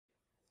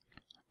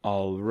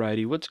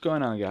Alrighty, what's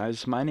going on,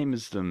 guys? My name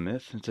is The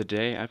Myth, and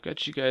today I've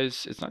got you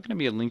guys. It's not going to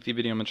be a lengthy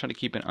video. I'm going to try to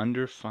keep it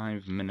under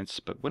 5 minutes,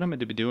 but what I'm going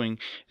to be doing is,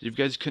 if you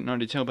guys couldn't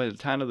already tell by the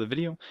title of the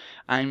video,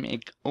 I'm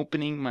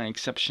opening my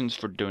exceptions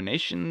for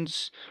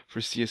donations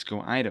for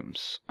CSGO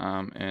items.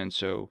 And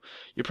so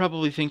you're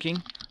probably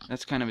thinking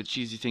that's kind of a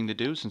cheesy thing to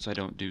do since I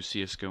don't do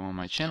CSGO on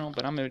my channel,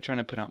 but I'm going to try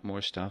to put out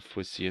more stuff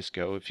with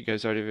CSGO. If you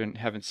guys already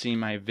haven't seen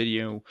my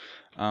video,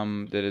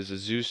 that is a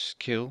Zeus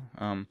kill.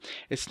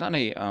 It's not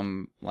a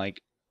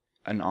like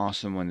an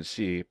awesome one to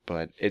see,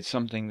 but it's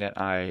something that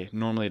I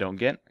normally don't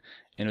get.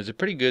 And it was a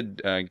pretty good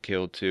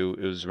kill too.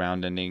 It was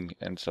round ending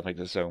and stuff like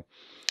this. So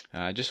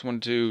I just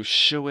wanted to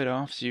show it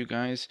off to you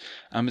guys.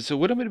 So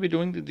what I'm going to be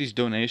doing with these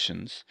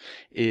donations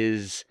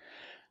is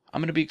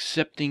I'm going to be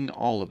accepting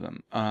all of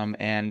them.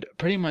 And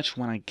pretty much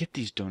when I get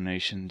these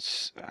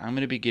donations, I'm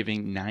going to be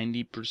giving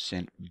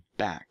 90%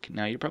 back.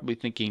 Now you're probably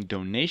thinking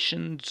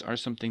donations are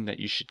something that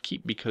you should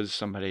keep because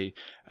somebody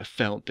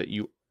felt that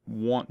you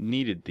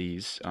needed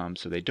these,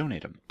 so they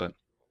donate them. But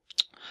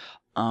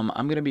I'm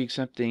going to be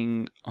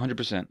accepting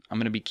 100%. I'm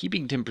going to be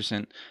keeping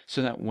 10%,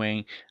 so that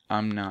way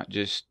I'm not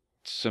just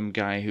some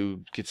guy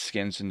who gets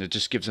skins and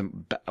just gives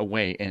them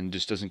away and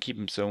just doesn't keep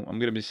them. So I'm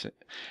going to be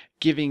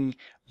giving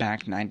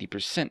back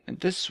 90%. And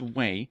this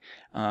way,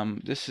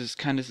 this is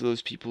kind of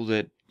those people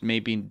that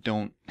maybe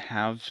don't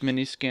have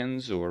many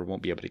skins or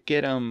won't be able to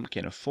get them,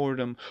 can't afford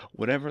them,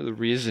 whatever the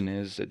reason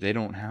is that they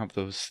don't have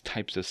those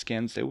types of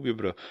skins, they will be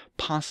able to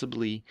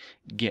possibly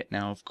get.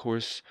 Now, of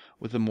course,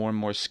 with the more and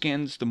more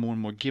skins, the more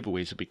and more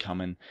giveaways will be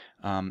coming.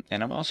 And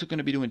I'm also going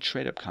to be doing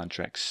trade-up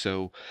contracts.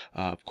 So,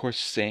 of course,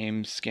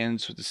 same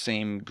skins with the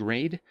same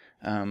grade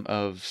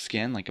of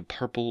skin, like a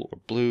purple or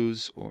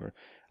blues or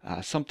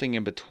something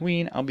in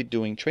between. I'll be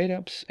doing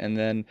trade-ups, and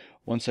then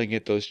once I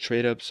get those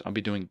trade-ups, I'll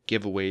be doing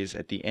giveaways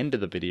at the end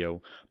of the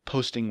video,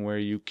 posting where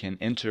you can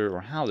enter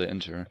or how to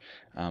enter.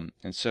 And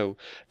so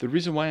the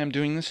reason why I'm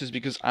doing this is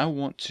because I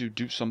want to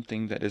do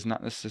something that is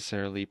not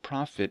necessarily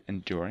profit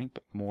enduring,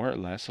 but more or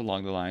less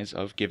along the lines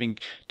of giving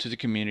to the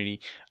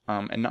community,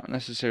 and not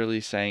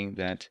necessarily saying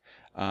that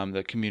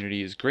the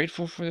community is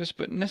grateful for this,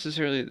 but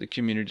necessarily the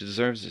community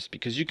deserves this,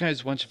 because you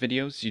guys watch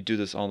videos, you do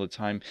this all the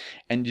time,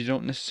 and you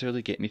don't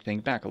necessarily get anything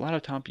back. A lot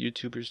of top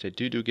YouTubers, they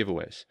do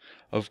giveaways,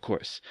 of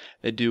course.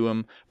 They do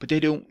them, but they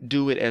don't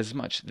do it as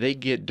much. They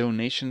get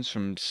donations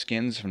from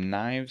skins, from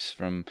knives,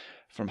 from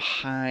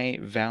high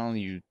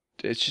value.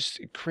 It's just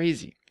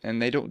crazy.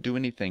 And they don't do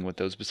anything with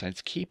those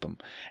besides keep them.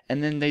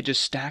 And then they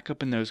just stack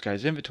up in those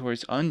guys'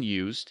 inventories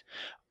unused,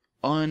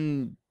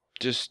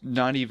 just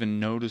not even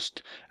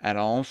noticed at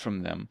all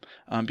from them,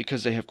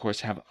 because they of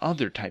course have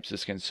other types of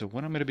skins. So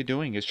what I'm going to be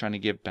doing is trying to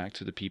give back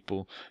to the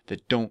people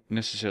that don't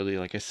necessarily,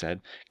 like I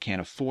said,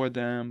 can't afford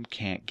them,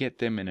 can't get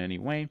them in any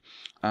way.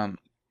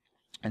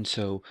 And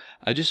so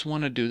I just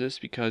want to do this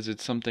because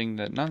it's something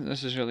that not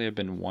necessarily I've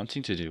been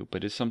wanting to do,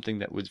 but it's something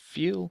that would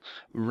feel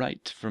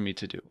right for me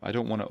to do. I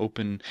don't want to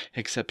open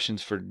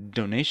exceptions for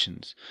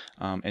donations,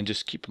 and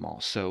just keep them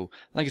all. So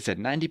like I said,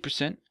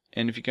 90%.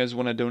 And if you guys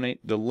want to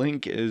donate, the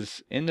link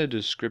is in the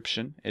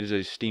description. It is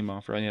a Steam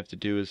offer. All you have to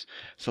do is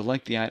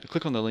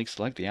click on the link,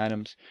 select the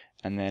items,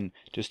 and then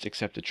just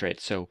accept the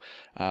trade. So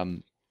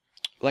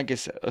like I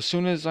said, as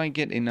soon as I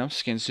get enough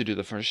skins to do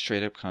the first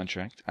trade-up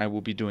contract, I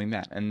will be doing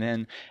that. And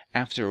then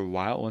after a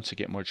while, once I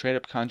get more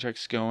trade-up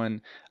contracts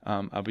going,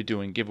 I'll be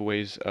doing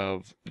giveaways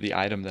of the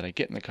item that I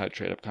get in the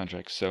trade-up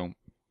contract. So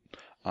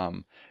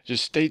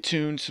just stay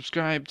tuned,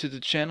 subscribe to the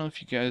channel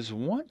if you guys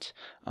want.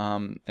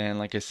 And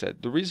like I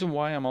said, the reason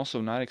why I'm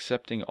also not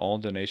accepting all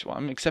donations, well,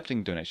 I'm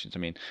accepting donations, I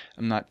mean,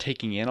 I'm not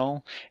taking in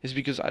all, is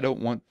because I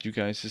don't want you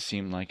guys to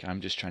seem like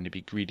I'm just trying to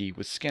be greedy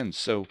with skins.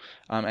 So,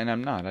 and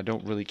I'm not. I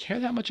don't really care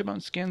that much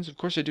about skins. Of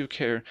course, I do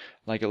care,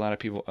 like a lot of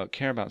people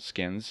care about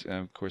skins.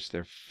 Of course,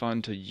 they're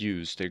fun to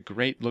use. They're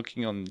great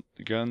looking on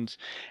the guns,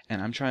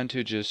 and I'm trying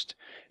to just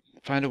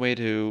find a way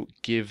to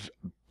give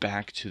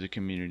back to the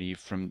community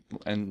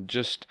and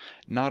just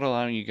not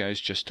allowing you guys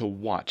just to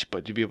watch,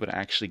 but to be able to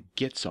actually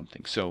get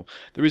something. So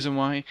the reason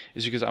why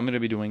is because I'm going to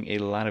be doing a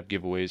lot of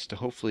giveaways to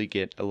hopefully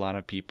get a lot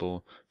of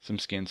people some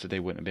skins that they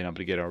wouldn't have been able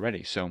to get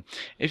already. So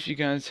if you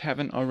guys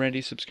haven't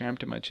already subscribed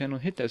to my channel,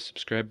 hit that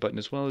subscribe button,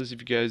 as well as if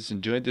you guys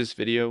enjoyed this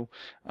video,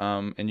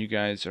 and you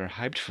guys are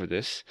hyped for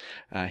this,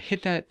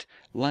 hit that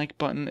like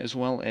button, as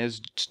well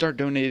as start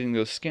donating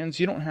those skins.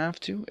 You don't have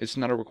to, it's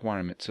not a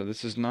requirement, so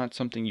this is not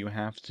something you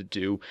have to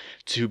do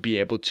to be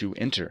able to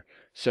enter.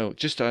 So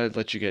just thought I'd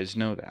let you guys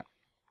know that.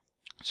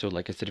 So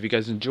like I said, if you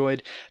guys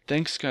enjoyed,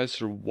 thanks guys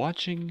for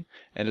watching,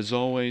 and as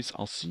always,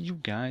 I'll see you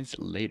guys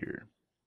later.